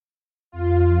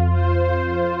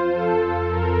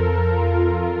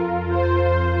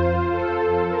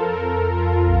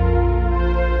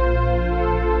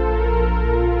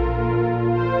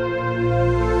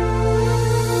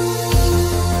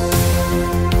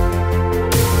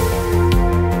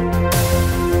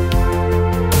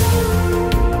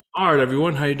All right,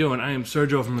 everyone, how you doing? I am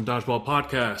Sergio from the Dodgeball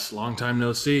Podcast. Long time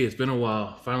no see. It's been a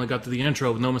while. Finally got to the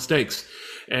intro with no mistakes.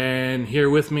 And here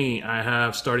with me, I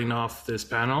have starting off this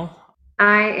panel.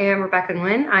 I am Rebecca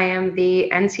Nguyen. I am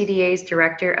the NCDA's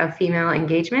Director of Female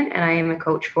Engagement, and I am a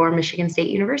coach for Michigan State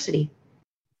University.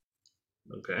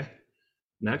 Okay.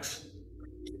 Next.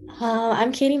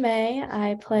 I'm Katie May.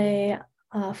 I play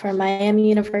for Miami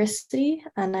University,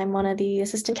 and I'm one of the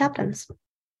assistant captains.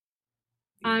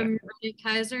 I'm Ronnie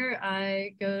Kaiser.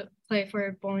 I go play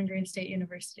for Bowling Green State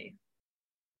University.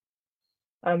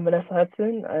 I'm Vanessa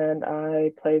Hudson, and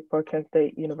I play for Kent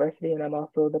State University, and I'm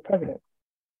also the president.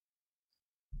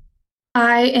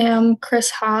 I am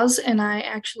Chris Haas, and I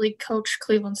actually coach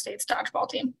Cleveland State's dodgeball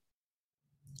team.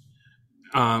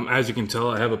 As you can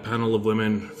tell, I have a panel of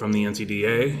women from the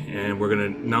NCDA, and we're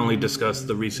going to not only discuss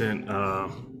the recent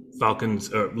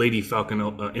Lady Falcon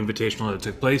Invitational that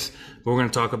took place, but we're going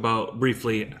to talk about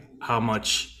briefly how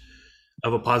much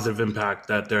of a positive impact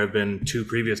that there have been two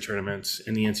previous tournaments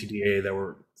in the NCDA that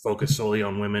were focused solely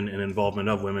on women and involvement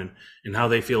of women, and how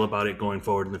they feel about it going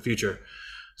forward in the future.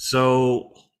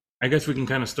 So I guess we can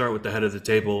kind of start with the head of the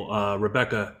table.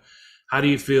 Rebecca, how do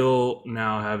you feel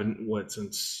now having let's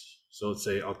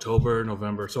say October,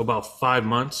 November, so about 5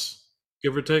 months,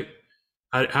 give or take?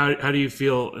 How do you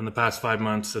feel in the past 5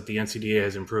 months that the NCDA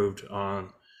has improved on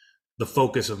the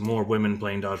focus of more women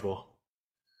playing dodgeball?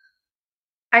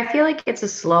 I feel like it's a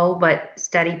slow but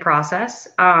steady process.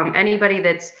 Anybody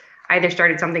that's either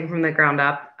started something from the ground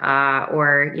up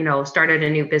or started a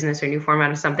new business or new format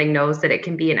of something knows that it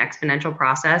can be an exponential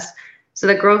process. So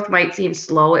the growth might seem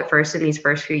slow at first in these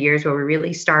first few years where we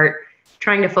really start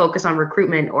trying to focus on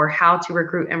recruitment or how to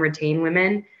recruit and retain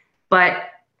women. But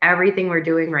everything we're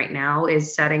doing right now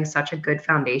is setting such a good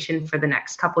foundation for the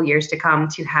next couple years to come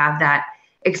to have that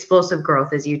explosive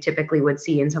growth as you typically would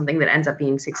see in something that ends up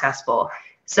being successful.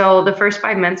 So the first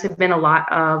 5 months have been a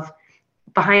lot of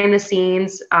behind the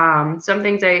scenes. Some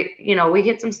things we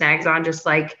hit some snags on just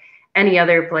like any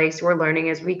other place. We're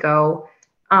learning as we go.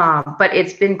 But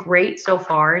it's been great so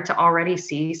far to already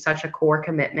see such a core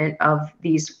commitment of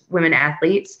these women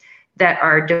athletes that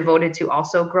are devoted to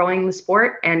also growing the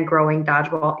sport and growing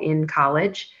dodgeball in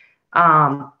college.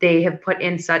 They have put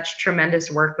in such tremendous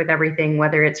work with everything,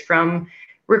 whether it's from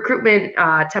recruitment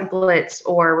templates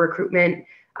or recruitment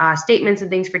statements and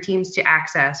things for teams to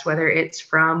access, whether it's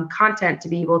from content to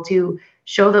be able to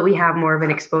show that we have more of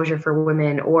an exposure for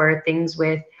women, or things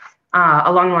with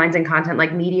along the lines and content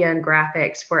like media and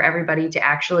graphics for everybody to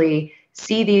actually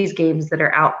see these games that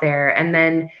are out there. And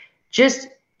then just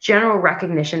general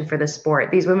recognition for the sport.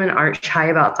 These women aren't shy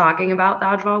about talking about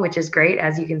dodgeball, which is great,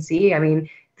 as you can see. I mean,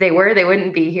 if they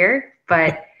wouldn't be here,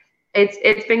 but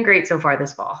it's been great so far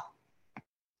this fall.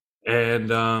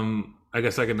 And I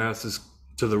guess I can ask this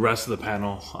to the rest of the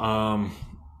panel.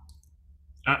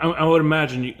 I would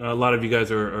imagine a lot of you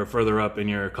guys are further up in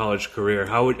your college career.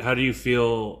 How do you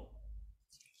feel?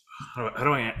 How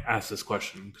do I ask this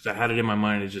question? Because I had it in my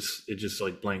mind, it just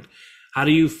like blinked. How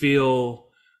do you feel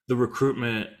the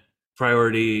recruitment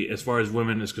priority as far as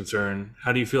women is concerned?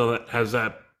 How do you feel has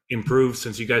that improved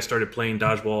since you guys started playing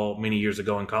dodgeball many years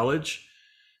ago in college,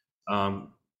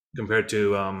 compared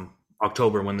to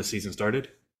October when the season started?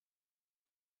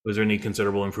 Was there any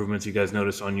considerable improvements you guys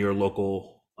noticed on your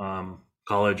local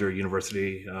college or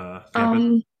university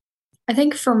campus? I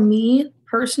think for me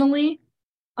personally,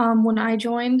 when I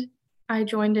joined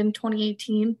in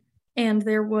 2018, and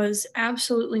there was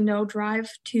absolutely no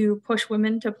drive to push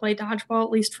women to play dodgeball,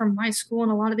 at least from my school and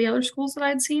a lot of the other schools that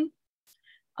I'd seen.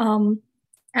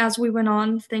 As we went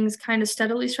on, things kind of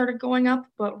steadily started going up,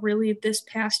 but really this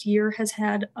past year has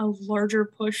had a larger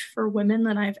push for women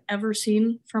than I've ever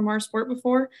seen from our sport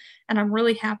before. And I'm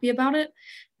really happy about it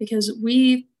because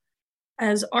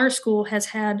as our school has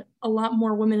had a lot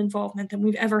more women involvement than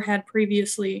we've ever had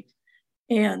previously,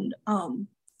 and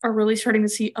are really starting to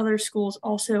see other schools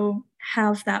also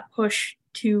have that push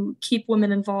to keep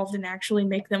women involved and actually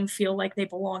make them feel like they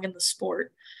belong in the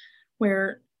sport,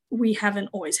 where we haven't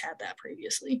always had that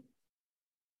previously.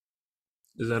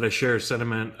 Is that a shared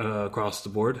sentiment across the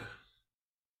board?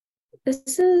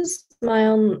 This is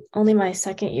only my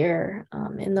second year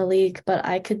in the league, but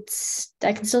I can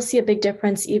still see a big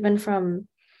difference even from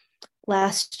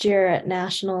last year at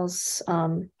nationals.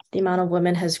 The amount of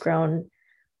women has grown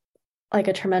like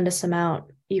a tremendous amount,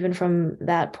 even from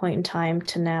that point in time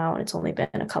to now. It's only been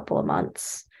a couple of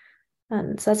months,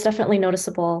 and so that's definitely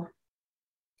noticeable.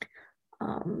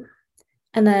 And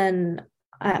then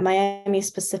at Miami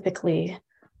specifically,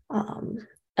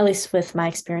 at least with my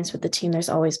experience with the team, there's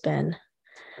always been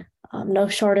no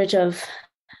shortage of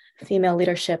female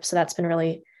leadership. So that's been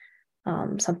really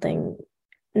something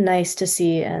nice to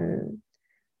see. And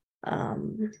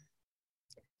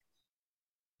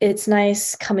it's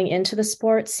nice coming into the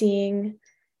sport, seeing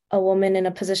a woman in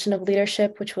a position of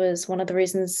leadership, which was one of the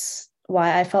reasons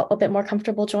why I felt a bit more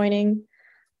comfortable joining,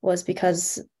 was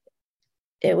because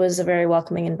it was a very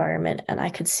welcoming environment, and I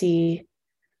could see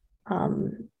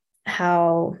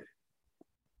how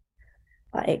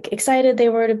excited they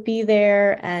were to be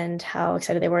there and how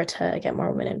excited they were to get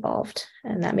more women involved.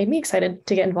 And that made me excited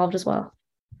to get involved as well.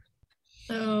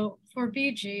 So for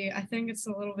BG, I think it's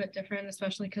a little bit different,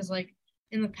 especially because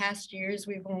in the past years,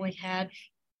 we've only had,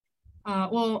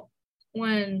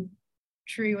 when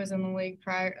Tree was in the league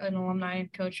prior, an alumni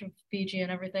coach of BG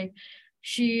and everything,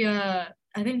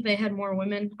 I think they had more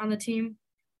women on the team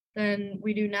than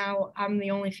we do now. I'm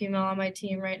the only female on my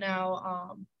team right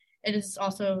now. It is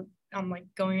also, I'm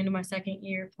going into my second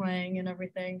year playing and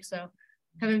everything, so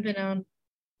haven't been on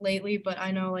lately, but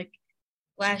I know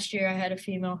last year I had a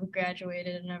female who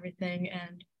graduated and everything,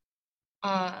 and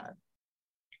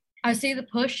I see the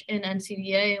push in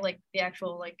NCDA, the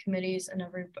actual committees and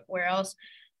everywhere else.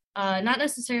 Not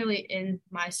necessarily in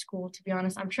my school, to be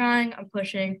honest. I'm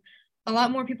pushing. A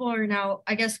lot more people are now,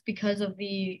 I guess because of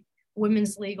the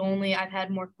women's league only, I've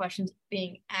had more questions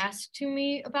being asked to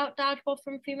me about dodgeball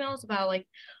from females, about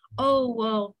oh,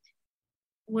 well,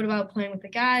 what about playing with the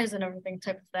guys and everything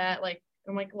type of that.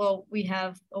 I'm well, we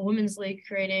have a women's league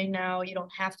creating now. You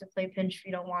don't have to play pinch if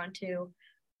you don't want to.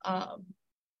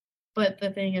 But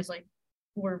the thing is,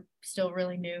 we're still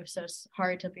really new, so it's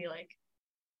hard to be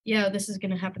yeah, this is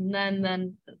going to happen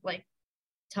then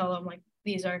tell them,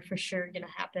 these are for sure going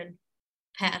to happen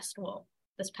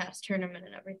this past tournament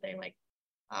and everything.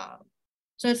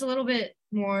 So it's a little bit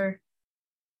more,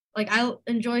 I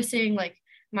enjoy seeing,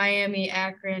 Miami,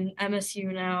 Akron,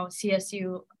 MSU now,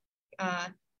 CSU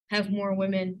have more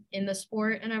women in the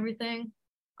sport and everything.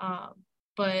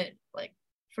 But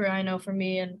I know for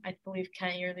me, and I believe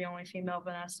Kent, you're the only female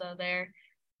Vanessa there,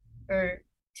 or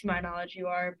to my knowledge you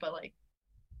are, but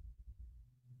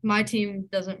my team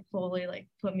doesn't fully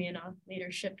put me in a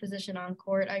leadership position on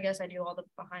court. I guess I do all the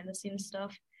behind the scenes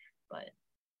stuff, but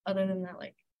other than that,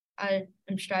 I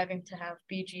am striving to have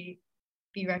BG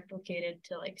be replicated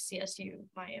to CSU,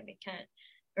 Miami, Kent,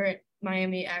 or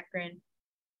Miami, Akron,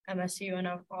 MSU, and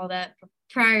all that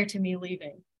prior to me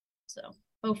leaving. So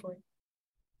hopefully.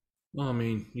 Well, I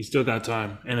mean, you still got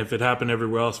time. And if it happened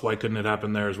everywhere else, why couldn't it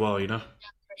happen there as well, you know? Yeah,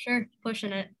 for sure.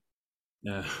 Pushing it.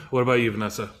 Yeah. What about you,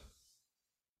 Vanessa?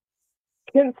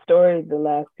 Kent's story the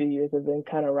last few years have been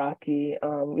kind of rocky.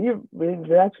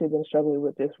 We've actually been struggling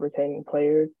with just retaining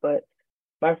players, but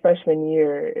my freshman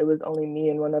year, it was only me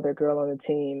and one other girl on the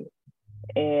team.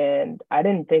 And I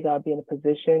didn't think I'd be in a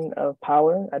position of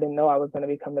power. I didn't know I was going to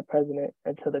become the president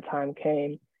until the time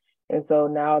came. And so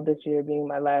now this year being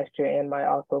my last year and my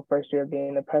also first year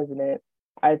being the president,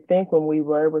 I think when we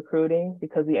were recruiting,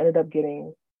 because we ended up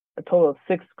getting a total of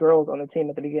 6 girls on the team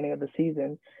at the beginning of the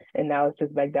season, and now it's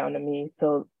just back down to me.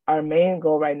 So our main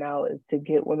goal right now is to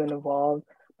get women involved,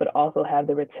 but also have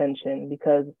the retention,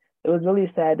 because it was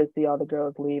really sad to see all the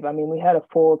girls leave. I mean, we had a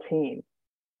full team,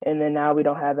 and then now we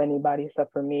don't have anybody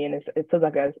except for me. And it feels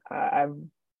like I've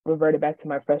reverted back to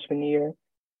my freshman year,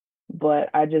 but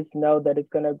I just know that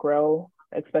it's going to grow,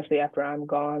 especially after I'm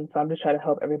gone. So I'm just trying to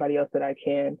help everybody else that I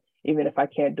can, even if I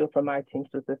can't do it for my team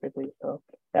specifically. So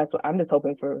that's what I'm just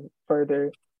hoping for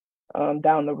further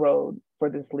down the road for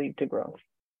this league to grow.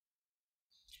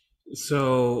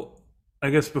 So I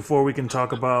guess before we can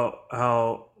talk about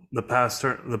how the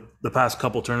past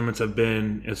couple tournaments have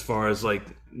been, as far as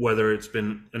whether it's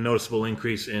been a noticeable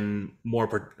increase in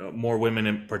more women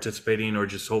in participating, or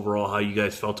just overall how you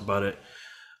guys felt about it.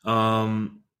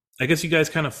 I guess you guys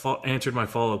kind of answered my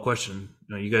follow-up question.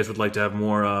 You guys would like to have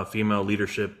more female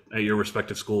leadership at your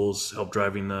respective schools, help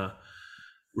driving the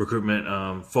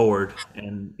recruitment forward.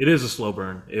 And it is a slow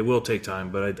burn. It will take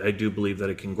time, but I do believe that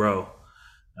it can grow.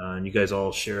 And you guys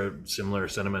all share similar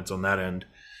sentiments on that end.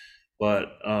 But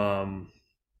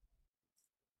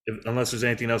unless there's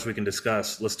anything else we can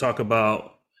discuss, let's talk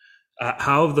about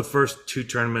how have the first 2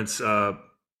 tournaments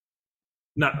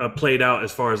not played out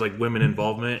as far as women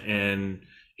involvement, and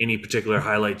any particular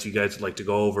highlights you guys would like to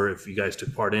go over if you guys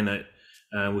took part in it.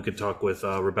 And we could talk with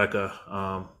Rebecca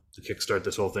to kickstart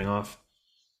this whole thing off.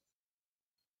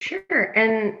 Sure.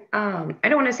 And I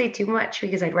don't want to say too much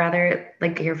because I'd rather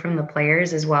hear from the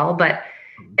players as well. But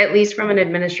at least from an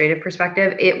administrative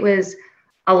perspective, it was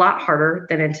a lot harder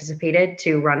than anticipated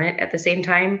to run it at the same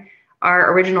time.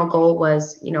 Our original goal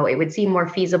was, it would seem more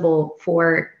feasible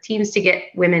for teams to get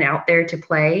women out there to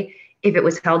play if it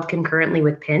was held concurrently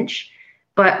with pinch.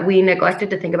 but we neglected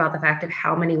to think about the fact of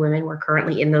how many women were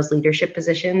currently in those leadership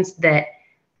positions that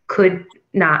could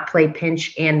not play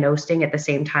pinch and no sting at the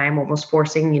same time, almost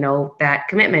forcing, that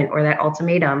commitment or that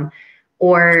ultimatum.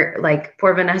 Or like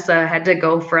poor Vanessa had to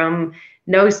go from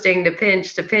no sting to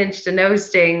pinch to pinch to no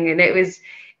sting. And it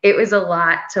was a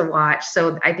lot to watch.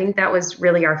 So I think that was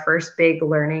really our first big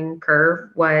learning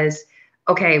curve was,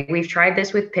 okay, we've tried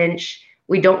this with pinch.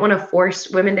 We don't want to force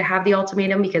women to have the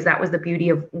ultimatum, because that was the beauty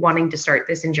of wanting to start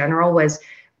this in general, was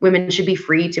women should be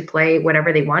free to play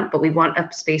whatever they want, but we want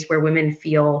a space where women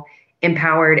feel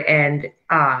empowered and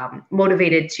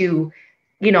motivated to,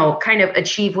 kind of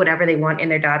achieve whatever they want in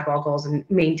their dodgeball goals and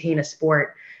maintain a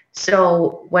sport.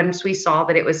 So once we saw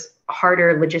that it was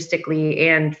harder logistically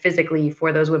and physically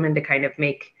for those women to kind of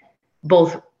make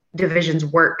both divisions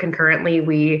work concurrently,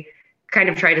 we kind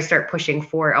of tried to start pushing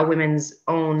for a women's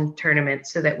own tournament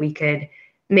so that we could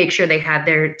make sure they had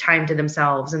their time to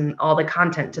themselves and all the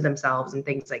content to themselves and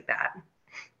things like that.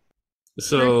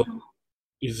 So,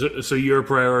 so you're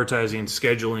prioritizing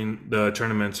scheduling the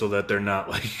tournament so that they're not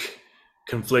like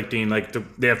conflicting, like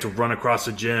they have to run across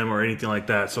the gym or anything like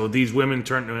that. So these women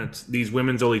tournaments, these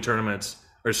women's only tournaments,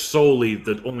 are solely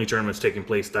the only tournaments taking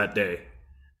place that day.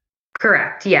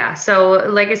 Correct. Yeah. So,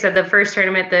 like I said, the first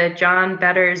tournament, the John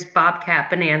Better's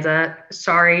Bobcat Bonanza,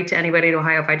 sorry to anybody in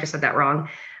Ohio if I just said that wrong,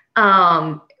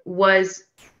 was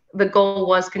the goal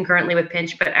was concurrently with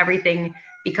pinch, but everything,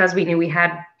 because we knew we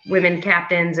had women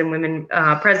captains and women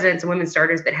presidents and women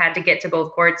starters that had to get to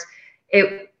both courts,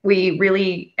 we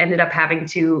really ended up having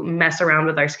to mess around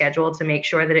with our schedule to make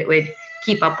sure that it would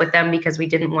keep up with them, because we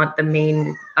didn't want the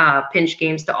main pinch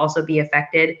games to also be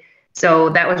affected. So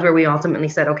that was where we ultimately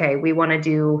said, okay, we want to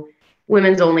do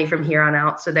women's only from here on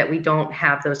out so that we don't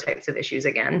have those types of issues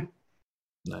again.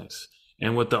 Nice.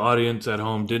 And what the audience at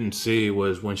home didn't see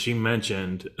was when she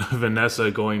mentioned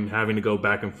Vanessa having to go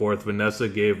back and forth, Vanessa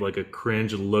gave like a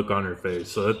cringe look on her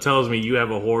face. So that tells me you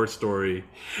have a horror story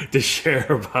to share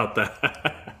about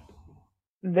that.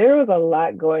 There was a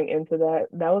lot going into that.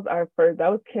 That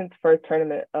was Kent's first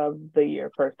tournament of the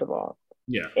year, first of all.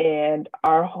 Yeah. And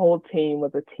our whole team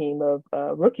was a team of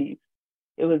rookies.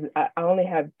 I only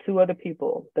have two other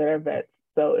people that are vets.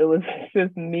 So it was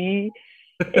just me,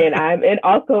 and I'm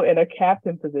also in a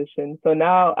captain position. So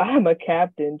now I'm a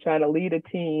captain trying to lead a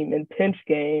team in pinch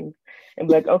games and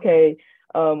be like, okay,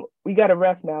 we got a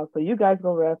ref now. So you guys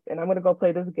go ref, and I'm going to go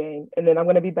play this game. And then I'm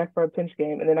going to be back for a pinch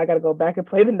game. And then I got to go back and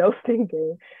play the no sting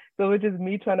game. So it was just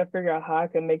me trying to figure out how I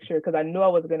can make sure, because I knew I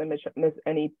wasn't going to miss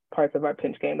any parts of our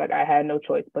pinch game. Like I had no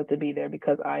choice but to be there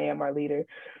because I am our leader.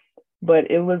 But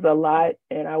it was a lot.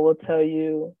 And I will tell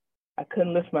you, I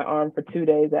couldn't lift my arm for 2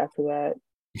 days after that.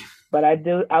 But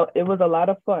it was a lot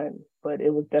of fun, but it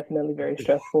was definitely very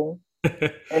stressful.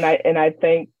 And I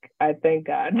thank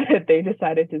God that they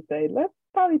decided to say, let's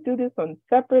probably do this on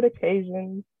separate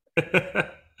occasions.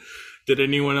 Did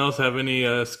anyone else have any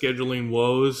scheduling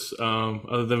woes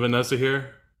other than Vanessa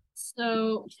here?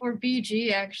 So for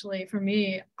BG, actually, for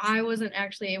me, I wasn't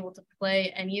actually able to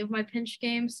play any of my pinch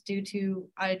games due to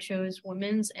I chose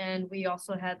women's, and we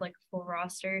also had like a full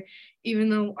roster. Even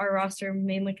though our roster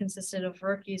mainly consisted of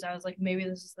rookies, I was like, maybe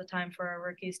this is the time for our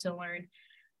rookies to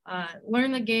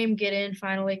learn the game, get in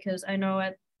finally, because I know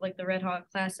at like the Red Hawk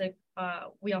Classic,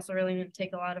 we also really didn't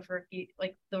take a lot of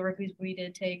the rookies we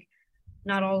did take.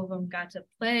 Not all of them got to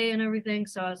play and everything.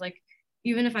 So I was like,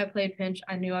 even if I played pinch,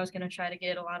 I knew I was going to try to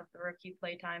get a lot of the rookie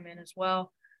play time in as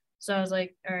well. So I was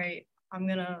like, all right, I'm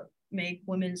going to make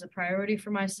women's a priority for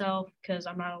myself, because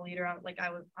I'm not a leader.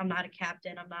 I'm not a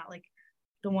captain. I'm not like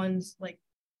the ones like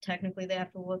technically they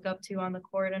have to look up to on the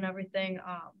court and everything.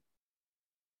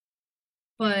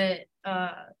 But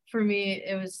for me,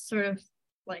 it was sort of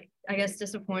like, I guess,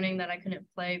 disappointing that I couldn't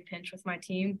play pinch with my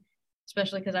team,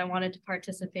 especially because I wanted to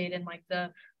participate in like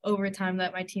the overtime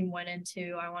that my team went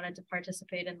into. I wanted to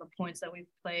participate in the points that we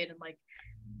played and like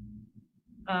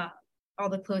all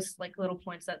the close like little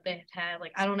points that they had.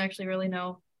 Like I don't actually really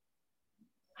know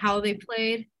how they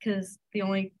played, because the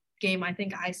only game I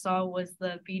think I saw was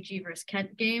the BG versus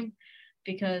Kent game,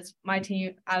 because my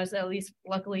team, I was at least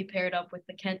luckily paired up with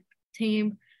the Kent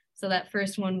team. So that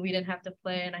first one we didn't have to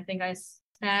play, and I think I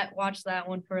watched that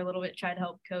one for a little bit, tried to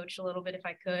help coach a little bit if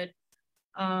I could.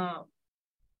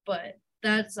 But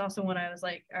that's also when I was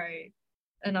like, all right,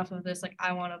 enough of this. Like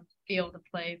I want to be able to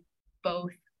play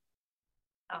both.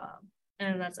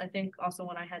 And that's, I think, also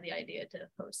when I had the idea to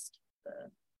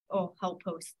help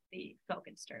host the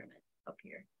Falcons tournament up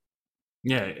here.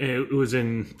 Yeah, it was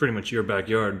in pretty much your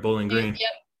backyard, Bowling Green.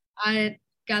 Yep. I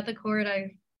got the court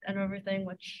and everything,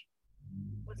 which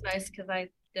was nice because I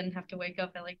didn't have to wake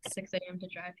up at like 6 a.m. to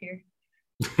drive here.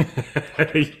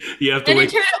 You have to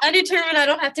wait. Any tournament I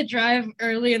don't have to drive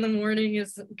early in the morning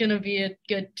is gonna be a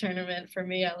good tournament for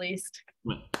me at least.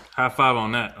 High five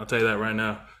on that. I'll tell you that right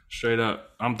now. Straight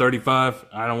up. I'm 35.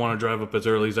 I don't want to drive up as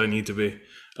early as I need to be.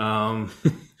 Um,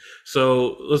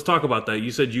 so let's talk about that.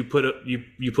 You said you put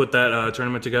that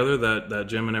tournament together, that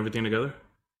gym and everything together.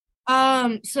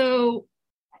 So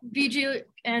BG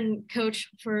and coach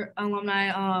for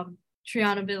alumni,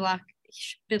 Triana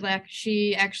Bidlack,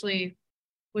 she actually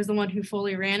was the one who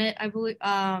fully ran it, I believe.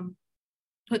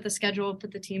 Put the schedule,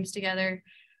 put the teams together.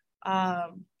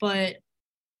 But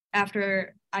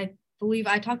after, I believe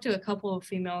I talked to a couple of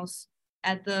females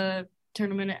at the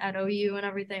tournament at OU and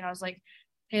everything. I was like,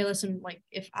 hey, listen, like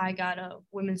if I got a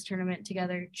women's tournament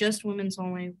together, just women's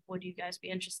only, would you guys be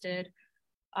interested?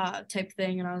 Type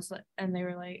thing. And I was like, and they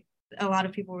were like, a lot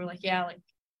of people were like, yeah, like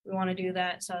we want to do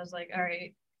that. So I was like, all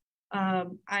right.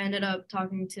 I ended up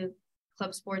talking to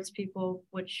club sports people,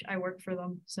 which I work for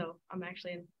them. So I'm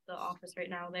actually in the office right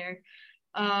now there.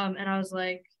 And I was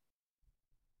like,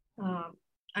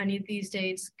 I need these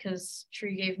dates because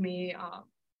Tree gave me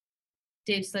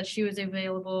dates that she was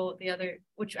available.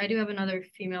 Which I do have another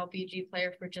female BG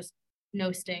player for just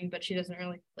no sting, but she doesn't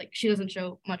really she doesn't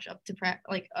show much up to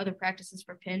other practices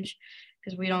for pinch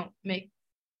because we don't make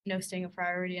no sting a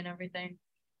priority and everything.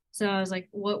 So I was like,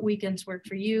 what weekends work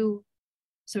for you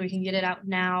so we can get it out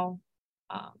now,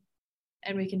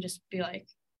 and we can just be like,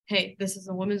 hey, this is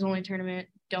a women's only tournament,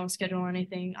 don't schedule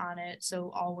anything on it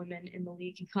so all women in the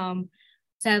league can come.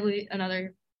 Sadly,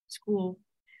 another school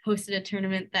hosted a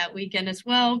tournament that weekend as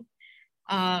well,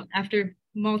 after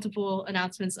multiple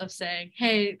announcements of saying,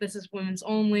 hey, this is women's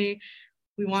only,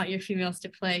 we want your females to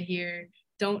play here,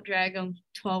 don't drag them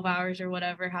 12 hours or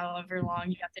whatever, however long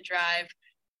you have to drive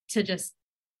to just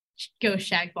go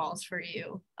shag balls for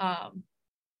you.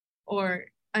 Or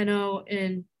I know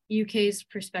in UK's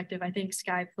perspective, I think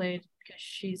Sky played because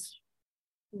she's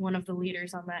one of the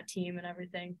leaders on that team and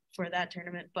everything for that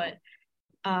tournament. But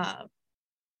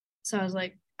so I was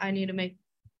like, I need to make,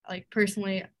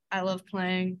 personally, I love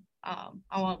playing. I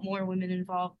want more women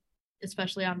involved,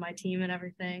 especially on my team and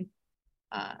everything.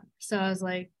 So I was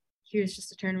like, here's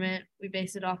just a tournament. We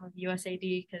based it off of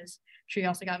USAD because Tree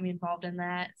also got me involved in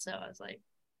that. So I was like,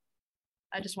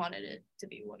 I just wanted it to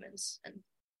be women's and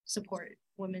support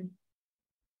women.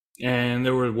 And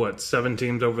there were 7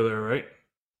 teams over there, right?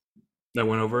 That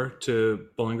went over to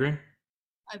Bowling Green?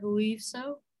 I believe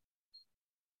so.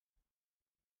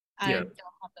 I don't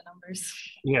have the numbers.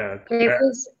 Yeah. It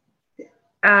was,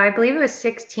 I believe it was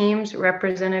 6 teams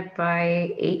represented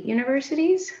by 8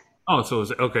 universities. Oh, so it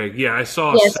was okay. Yeah, I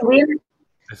saw. Yeah, 7.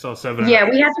 I saw 7. Yeah,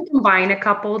 we had to combine a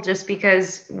couple just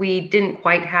because we didn't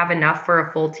quite have enough for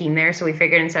a full team there. So we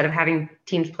figured instead of having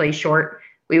teams play short,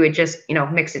 we would just,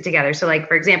 mix it together. So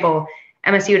for example,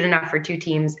 MSU had enough for 2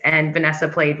 teams and Vanessa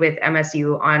played with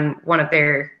MSU on one of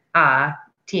their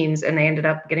teams and they ended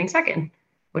up getting second,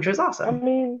 which was awesome. I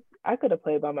mean, I could have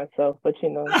played by myself, but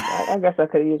I guess I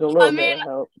could have used a little bit of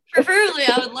help. Preferably,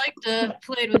 I would like to have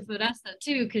played with Vanessa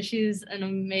too, because she's an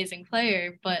amazing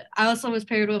player. But I also was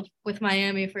paired with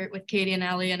Miami with Katie and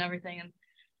Ellie and everything,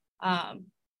 and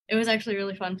it was actually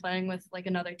really fun playing with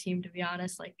another team. To be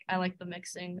honest, I like the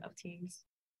mixing of teams.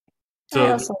 So,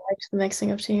 I also liked the mixing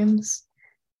of teams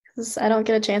because I don't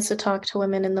get a chance to talk to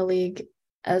women in the league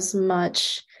as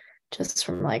much, just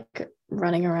from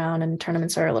running around, and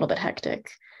tournaments are a little bit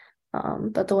hectic.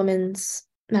 But the women's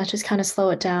matches kind of slow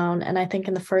it down. And I think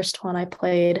in the first one I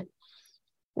played,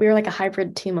 we were a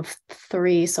hybrid team of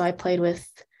 3. So I played with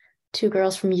 2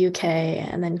 girls from UK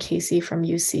and then Casey from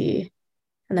UC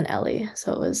and then Ellie.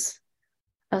 So it was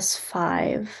us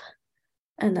 5.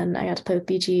 And then I got to play with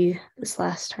BG this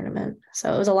last tournament.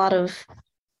 So it was a lot of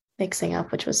mixing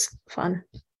up, which was fun.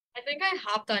 I think I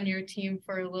hopped on your team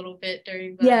for a little bit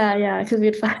during the... Yeah, because we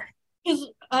had 5. Because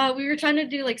we were trying to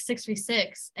do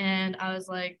 6v6, and I was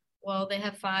like, well, they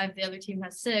have 5, the other team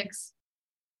has 6,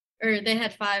 or they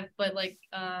had 5, but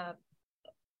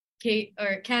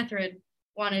Catherine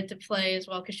wanted to play as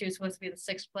well because she was supposed to be the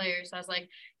 6th player. So I was like,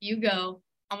 you go,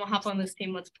 I'm gonna hop on this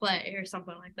team, let's play, or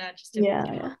something like that. Just to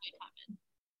yeah.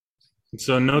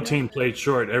 So no team played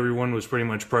short. Everyone was pretty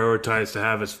much prioritized to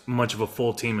have as much of a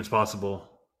full team as possible.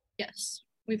 Yes,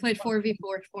 we played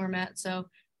 4v4 format, so.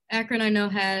 Akron, I know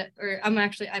I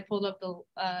pulled up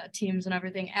the teams and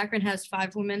everything. Akron has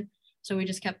 5 women, so we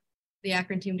just kept the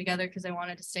Akron team together because they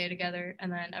wanted to stay together, and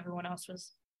then everyone else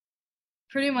was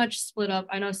pretty much split up.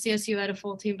 I know CSU had a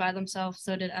full team by themselves,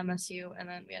 so did MSU, and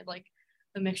then we had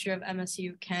the mixture of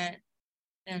MSU, Kent,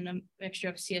 and a mixture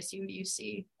of CSU,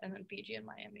 UC, and then BG and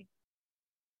Miami.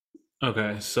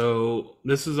 Okay, so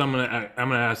this is I'm gonna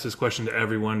ask this question to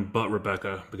everyone but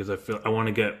Rebecca because I want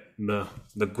to get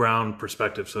the ground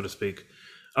perspective, so to speak.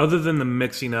 Other than the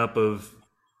mixing up of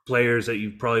players that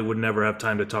you probably would never have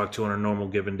time to talk to on a normal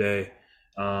given day,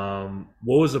 what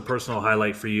was the personal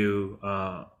highlight for you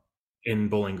in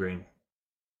Bowling Green?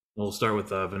 We'll start with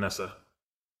Vanessa.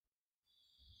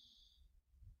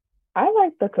 I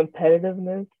like the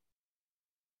competitiveness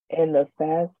and the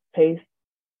fast paced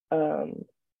um,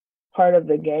 part of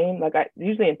the game. Like I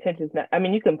usually intent is not. I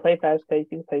mean, you can play fast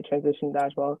paced, you can play transition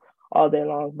dodgeball all day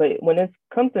long, but when it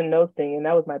comes to noticing, and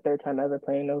that was my third time ever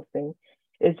playing noticing,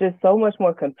 it's just so much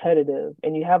more competitive,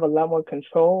 and you have a lot more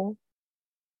control,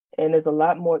 and there's a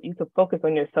lot more. You can focus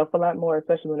on yourself a lot more,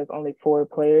 especially when it's only four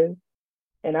players.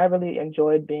 And I really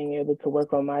enjoyed being able to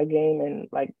work on my game and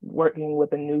like working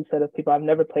with a new set of people. I've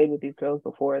never played with these girls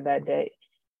before that day,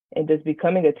 and just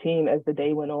becoming a team as the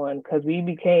day went on, because we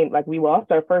became like we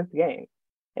lost our first game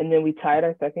and then we tied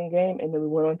our second game and then we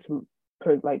went on to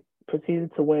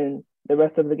proceeded to win the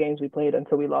rest of the games we played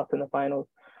until we lost in the finals.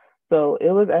 So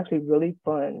it was actually really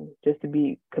fun just to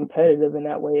be competitive in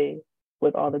that way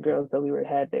with all the girls that we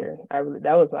had there.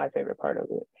 That was my favorite part of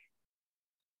it.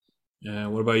 Yeah,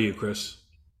 what about you, Chris?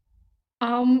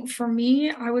 For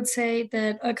me, I would say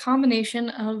that a combination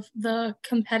of the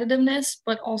competitiveness,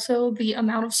 but also the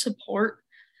amount of support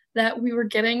that we were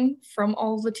getting from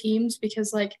all the teams,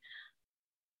 because like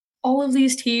all of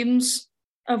these teams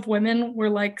of women were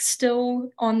like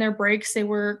still on their breaks. They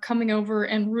were coming over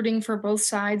and rooting for both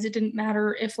sides. It didn't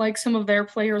matter if like some of their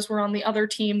players were on the other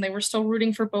team, they were still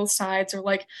rooting for both sides or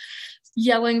like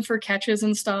yelling for catches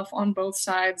and stuff on both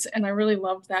sides. And I really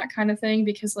loved that kind of thing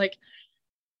because like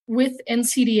with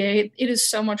NCDA, it is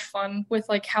so much fun with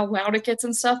like how loud it gets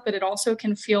and stuff, but it also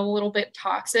can feel a little bit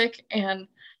toxic. And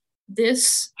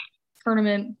this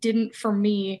tournament didn't, for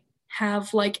me,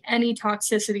 have like any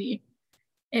toxicity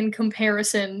in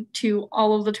comparison to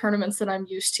all of the tournaments that I'm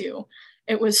used to.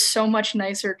 It was so much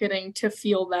nicer getting to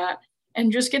feel that and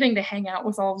just getting to hang out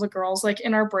with all of the girls like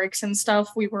in our breaks and stuff.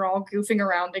 We were all goofing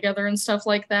around together and stuff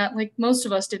like that. Like most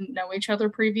of us didn't know each other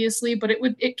previously, but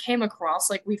it came across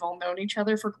like we've all known each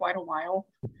other for quite a while.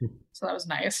 So that was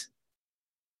nice.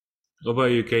 What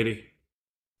about you, Katie?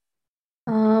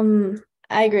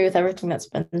 I agree with everything that's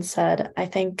been said. I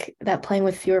think that playing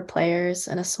with fewer players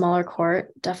in a smaller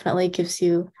court definitely gives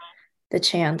you the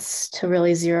chance to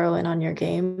really zero in on your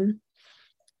game.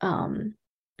 And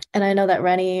I know that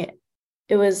Rennie,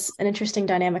 it was an interesting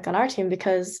dynamic on our team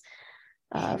because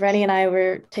Rennie and I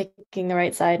were taking the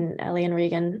right side and Ellie and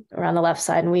Regan were on the left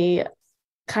side. And we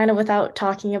kind of, without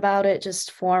talking about it,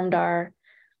 just formed our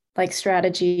like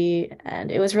strategy. And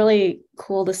it was really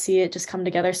cool to see it just come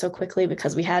together so quickly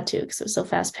because we had to, because it was so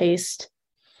fast paced.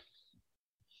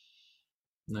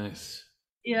 Nice.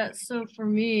 Yeah, so for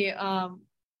me,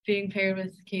 being paired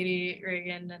with Katie,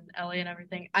 Reagan, and Ellie and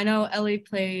everything, I know Ellie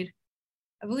played,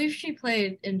 I believe she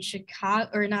played in Chicago,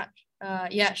 or not,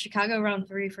 Chicago round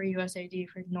 3 for USAD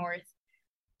for North.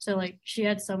 So like she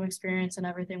had some experience and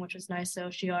everything, which was nice. So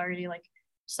she already like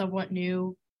somewhat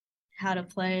knew how to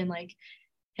play and like,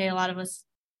 hey, a lot of us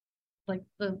like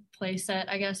the play set,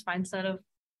 I guess, mindset of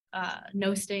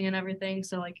no sting and everything.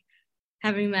 So like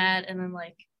having that and then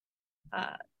like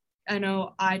I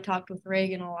know I talked with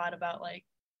Reagan a lot about like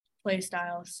play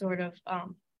style sort of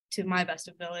to my best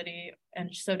ability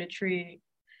and so did Tree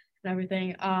and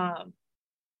everything.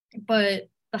 But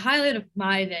the highlight of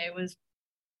my day was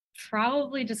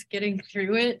probably just getting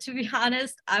through it, to be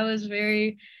honest. I was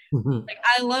very like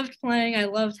I loved playing, I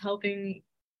loved helping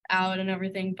out and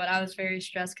everything, but I was very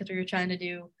stressed because we were trying to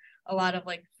do a lot of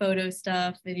like photo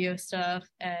stuff, video stuff,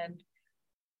 and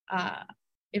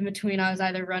in between I was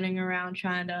either running around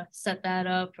trying to set that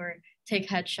up or take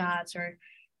headshots or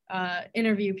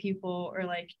interview people, or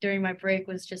like during my break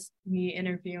was just me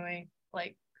interviewing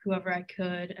like whoever I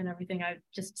could and everything. I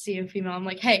just see a female, I'm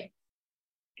like, hey,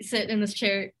 sit in this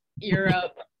chair, you're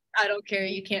up. I don't care,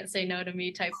 you can't say no to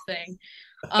me type thing.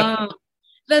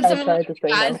 That's I tried to say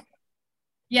guys, no.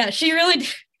 yeah, she really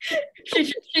did.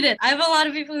 she did. I have a lot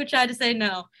of people who tried to say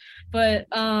no, but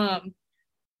I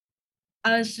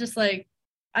was just like,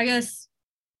 I guess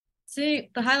seeing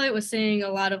the highlight was seeing a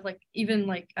lot of like even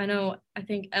like I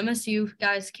think MSU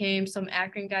guys came, some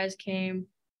Akron guys came.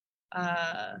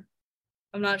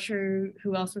 I'm not sure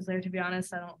who else was there, to be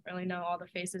honest. I don't really know all the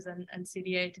faces in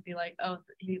NCDA to be like, oh,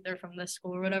 they're from this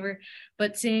school or whatever.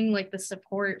 But seeing like the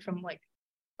support from like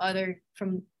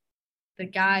from the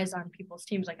guys on people's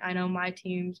teams, like I know my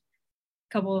teams,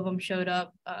 a couple of them showed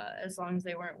up as long as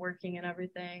they weren't working and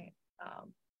everything,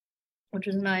 which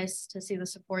was nice to see the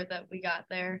support that we got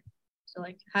there. So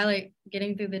like highlight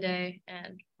getting through the day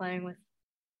and playing with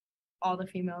all the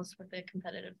females with the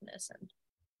competitiveness and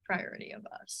priority of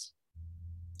us.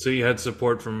 So you had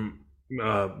support from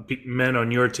men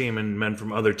on your team and men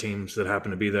from other teams that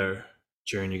happen to be there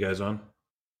cheering you guys on?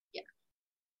 Yeah.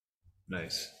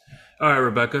 Nice. All right,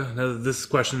 Rebecca. Now this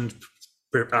question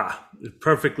is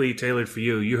perfectly tailored for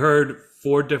you. You heard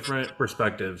 4 different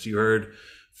perspectives. You heard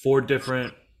 4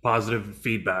 different positive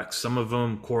feedbacks. Some of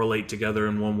them correlate together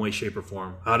in one way, shape, or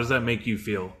form. How does that make you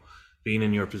feel being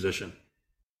in your position?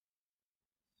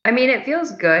 I mean, it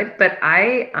feels good, but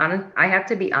I have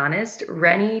to be honest.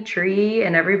 Rennie, Tree,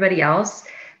 and everybody else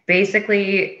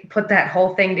basically put that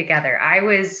whole thing together. I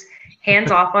was hands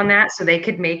off on that so they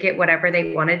could make it whatever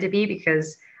they wanted to be,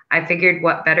 because I figured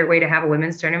what better way to have a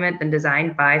women's tournament than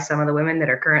designed by some of the women that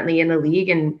are currently in the league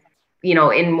and,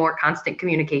 in more constant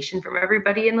communication from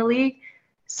everybody in the league.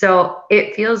 So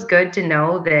it feels good to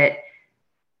know that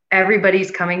everybody's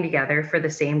coming together for the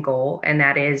same goal, and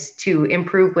that is to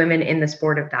improve women in the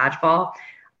sport of dodgeball.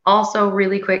 Also,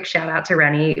 really quick shout out to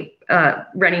Rennie.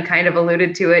 Rennie kind of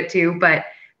alluded to it too, but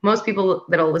most people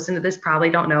that'll listen to this probably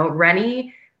don't know.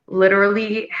 Rennie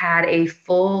literally had a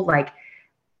full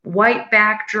white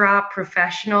backdrop,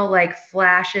 professional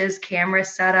flashes, camera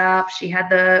setup. She had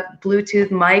the Bluetooth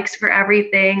mics for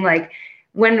everything.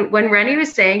 When Rennie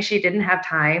was saying she didn't have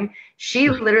time, she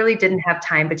literally didn't have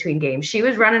time between games. She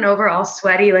was running over all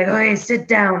sweaty, okay, sit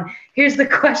down. Here's the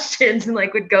questions, and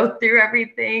would go through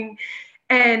everything.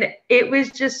 And it was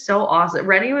just so awesome.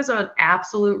 Rennie was an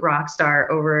absolute rock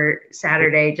star over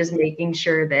Saturday, just making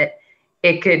sure that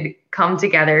it could come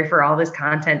together for all this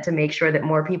content to make sure that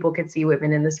more people could see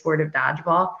women in the sport of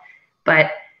dodgeball. But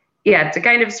yeah, to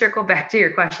kind of circle back to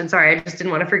your question, sorry, I just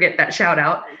didn't want to forget that shout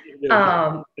out.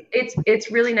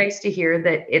 It's really nice to hear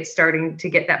that it's starting to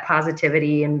get that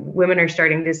positivity, and women are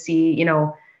starting to see,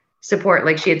 support.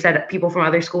 Like she had said, people from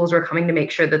other schools were coming to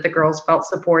make sure that the girls felt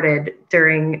supported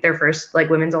during their first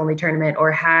women's only tournament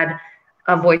or had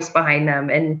a voice behind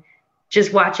them, and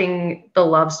just watching the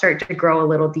love start to grow a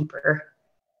little deeper.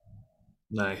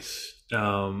 Nice.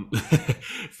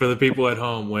 For the people at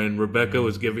home, when Rebecca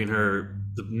was giving her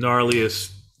the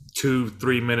gnarliest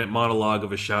 2-3 minute monologue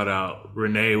of a shout out,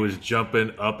 Renee was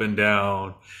jumping up and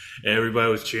down.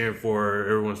 Everybody was cheering for her.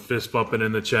 Everyone was fist bumping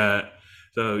in the chat.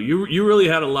 So you really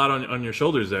had a lot on your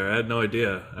shoulders there. I had no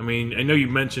idea. I mean, I know you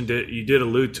mentioned it, you did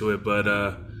allude to it, but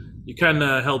you kind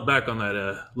of held back on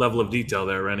that level of detail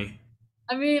there, Rennie.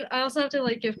 I mean, I also have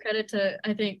to give credit to,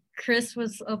 I think Chris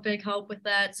was a big help with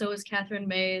that. So was Catherine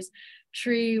Mays.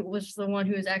 Tree was the one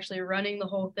who was actually running the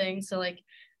whole thing. So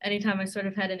anytime I sort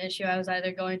of had an issue, I was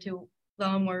either going to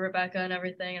them or Rebecca and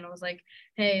everything. And I was like,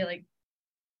 hey,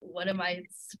 what am I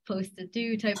supposed to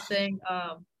do type thing.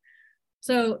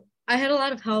 So I had a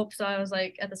lot of help. So I was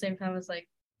at the same time, I was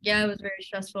yeah, it was very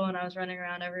stressful and I was running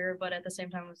around everywhere. But at the same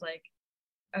time, I was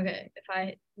okay, if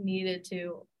I needed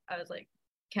to, I was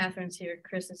Catherine's here,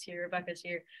 Chris is here, Rebecca's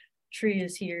here, Tree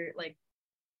is here.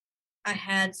 I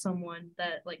had someone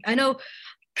that I know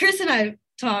Chris and I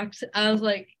talked. I was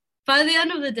by the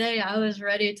end of the day, I was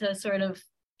ready to sort of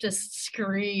just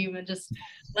scream and just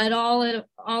let all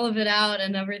of it out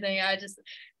and everything. I just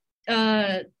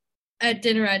at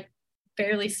dinner I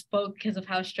barely spoke because of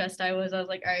how stressed I was. I was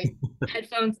all right,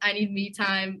 headphones, I need me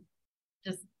time.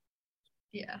 Just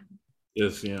yeah.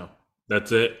 Just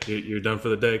that's it. You're done for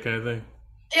the day, kind of thing.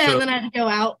 Yeah, so, and then I had to go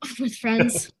out with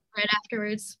friends right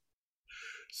afterwards.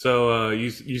 So you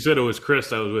said it was Chris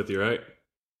that was with you, right?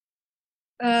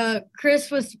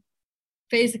 Chris was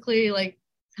basically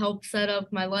helped set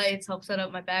up my lights, helped set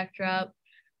up my backdrop.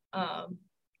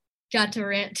 Got to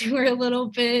rant to her a little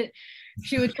bit.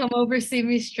 She would come over, see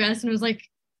me stressed, and was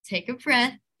take a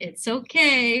breath. It's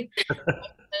okay.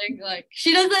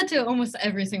 She does that to almost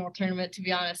every single tournament, to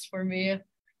be honest, for me.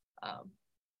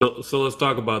 So let's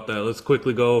talk about that. Let's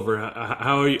quickly go over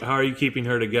how are you keeping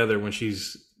her together when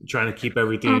she's trying to keep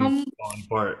everything falling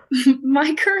apart?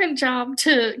 My current job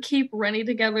to keep Rennie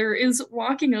together is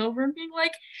walking over and being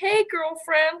hey,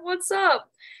 girlfriend, what's up?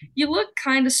 You look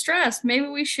kind of stressed. Maybe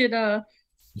we should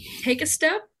take a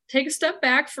step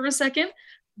back for a second.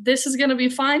 This is going to be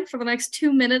fine for the next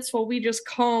 2 minutes while we just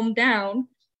calm down.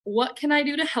 What can I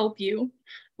do to help you?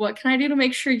 What can I do to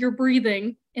make sure you're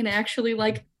breathing and actually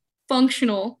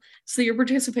functional so you're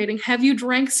participating? Have you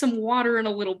drank some water in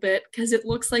a little bit? Because it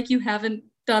looks like you haven't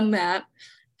done that.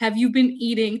 Have you been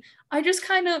eating? I just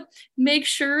kind of make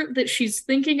sure that she's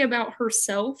thinking about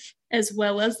herself as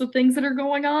well as the things that are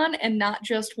going on, and not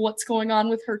just what's going on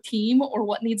with her team or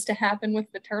what needs to happen with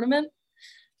the tournament.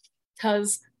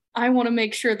 Because I want to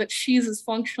make sure that she's as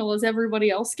functional as everybody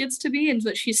else gets to be, and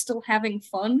that she's still having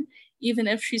fun, even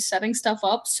if she's setting stuff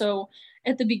up. So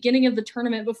at the beginning of the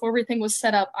tournament, before everything was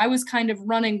set up, I was kind of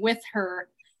running with her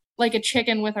like a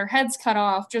chicken with her heads cut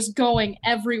off, just going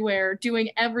everywhere, doing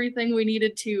everything we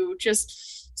needed to,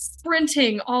 just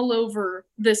sprinting all over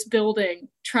this building,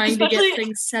 trying to get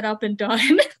things set up and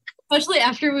done. Especially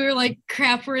after we were like,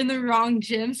 crap, we're in the wrong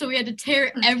gym. So we had to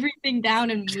tear everything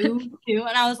down and move too.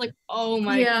 And I was like, oh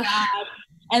my God.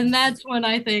 And that's when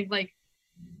I think like,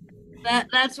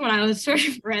 that's when I was sort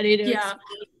of ready to explain.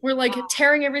 We're like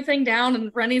tearing everything down,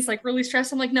 and Rennie's like really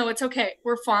stressed. I'm like, no, it's okay.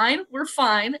 We're fine.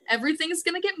 Everything's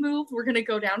gonna get moved. We're gonna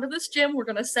go down to this gym. We're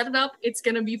gonna set it up. It's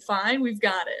gonna be fine. We've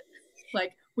got it.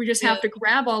 Like, we just have to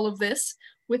grab all of this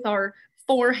with our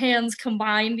 4 hands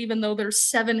combined, even though there's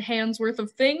 7 hands worth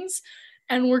of things,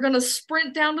 and we're gonna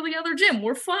sprint down to the other gym.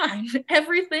 We're fine.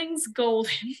 Everything's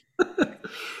golden.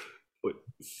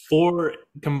 4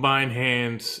 combined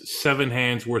hands, 7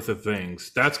 hands worth of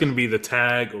things. That's going to be the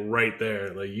tag right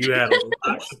there. Like, you had a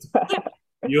lot.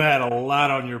 You had a lot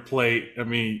on your plate. I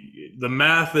mean, the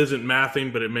math isn't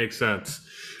mathing, but it makes sense.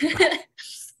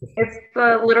 It's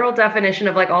the literal definition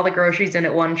of like all the groceries in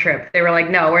at one trip. They were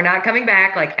like, no, we're not coming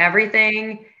back. Like,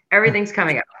 everything's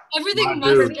coming up. Everything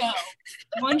must go.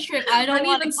 One trip. I don't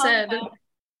even said.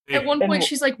 At one point,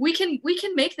 she's like, we can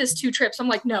make this 2 trips. I'm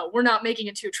like, no, we're not making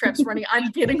it 2 trips, Rennie. I'm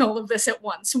getting all of this at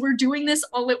once. So we're doing this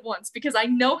all at once because I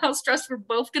know how stressed we're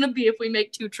both going to be if we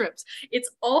make 2 trips. It's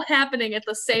all happening at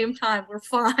the same time. We're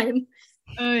fine.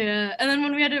 Oh, yeah. And then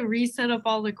when we had to reset up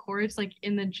all the courts, like,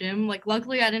 in the gym, like,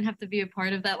 luckily I didn't have to be a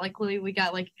part of that. Luckily, we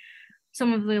got, like,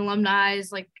 some of the alumni,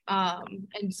 like,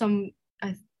 and some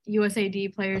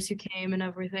USAD players who came and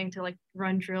everything to, like,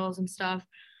 run drills and stuff.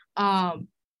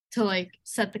 To like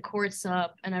set the courts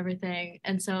up and everything.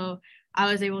 And so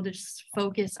I was able to just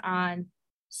focus on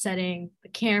setting the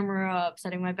camera up,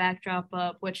 setting my backdrop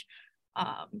up, which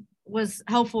was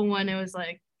helpful when it was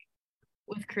like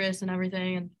with Chris and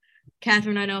everything. And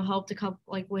Catherine, I know, helped a couple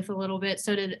like with a little bit.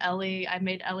 So did Ellie. I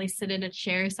made Ellie sit in a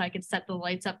chair so I could set the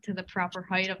lights up to the proper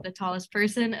height of the tallest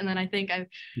person. And then I think I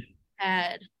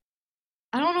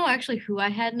don't know actually who I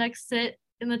had next sit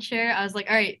in the chair. I was like,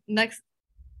 all right, next,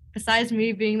 besides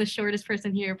me being the shortest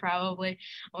person here, probably,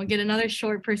 I'll get another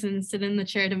short person and sit in the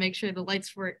chair to make sure the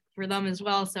lights work for them as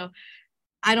well. So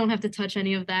I don't have to touch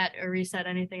any of that or reset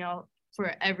anything else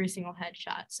for every single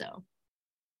headshot. So.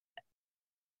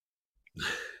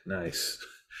 Nice.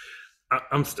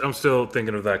 I'm still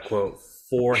thinking of that quote,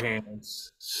 4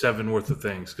 hands, 7 worth of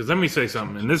things. Because let me say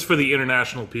something, and this is for the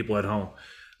international people at home.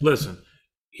 Listen,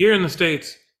 here in the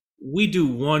States, we do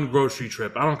 1 grocery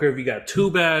trip. I don't care if you got 2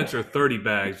 bags or 30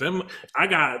 bags. I'm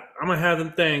gonna have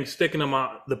them things sticking in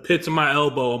the pits of my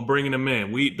elbow and bringing them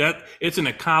in. It's an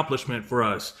accomplishment for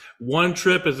us. 1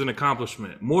 trip is an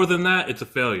accomplishment. More than that, it's a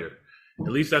failure.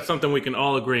 At least that's something we can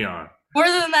all agree on. More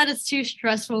than that, it's too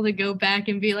stressful to go back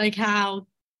and be like, how.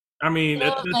 I mean,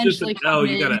 it's just an L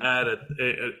you got to add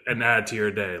an add to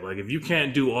your day. Like, if you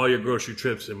can't do all your grocery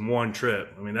trips in 1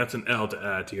 trip, I mean, that's an L to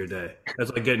add to your day. That's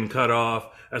like getting cut off.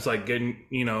 That's like getting,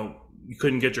 you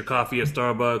couldn't get your coffee at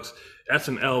Starbucks. That's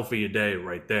an L for your day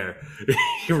right there.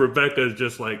 Rebecca is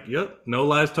just like, yep, no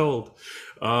lies told.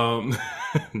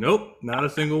 Nope, not a